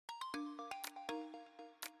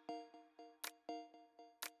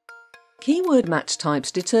Keyword match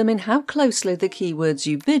types determine how closely the keywords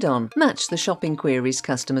you bid on match the shopping queries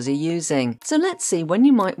customers are using. So let's see when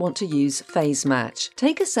you might want to use phase match.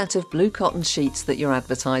 Take a set of blue cotton sheets that you're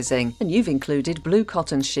advertising, and you've included blue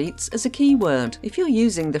cotton sheets as a keyword. If you're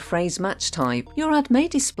using the phrase match type, your ad may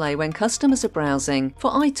display when customers are browsing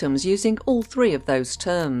for items using all three of those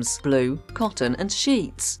terms: blue, cotton, and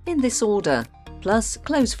sheets, in this order, plus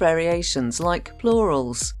close variations like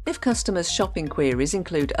plurals. If customers' shopping queries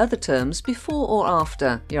include other terms before or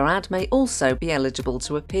after, your ad may also be eligible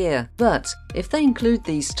to appear. But if they include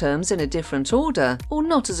these terms in a different order or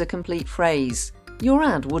not as a complete phrase, your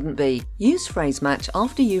ad wouldn't be. Use phrase match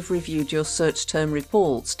after you've reviewed your search term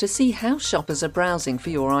reports to see how shoppers are browsing for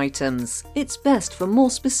your items. It's best for more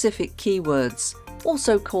specific keywords,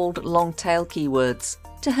 also called long tail keywords,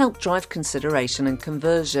 to help drive consideration and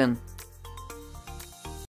conversion.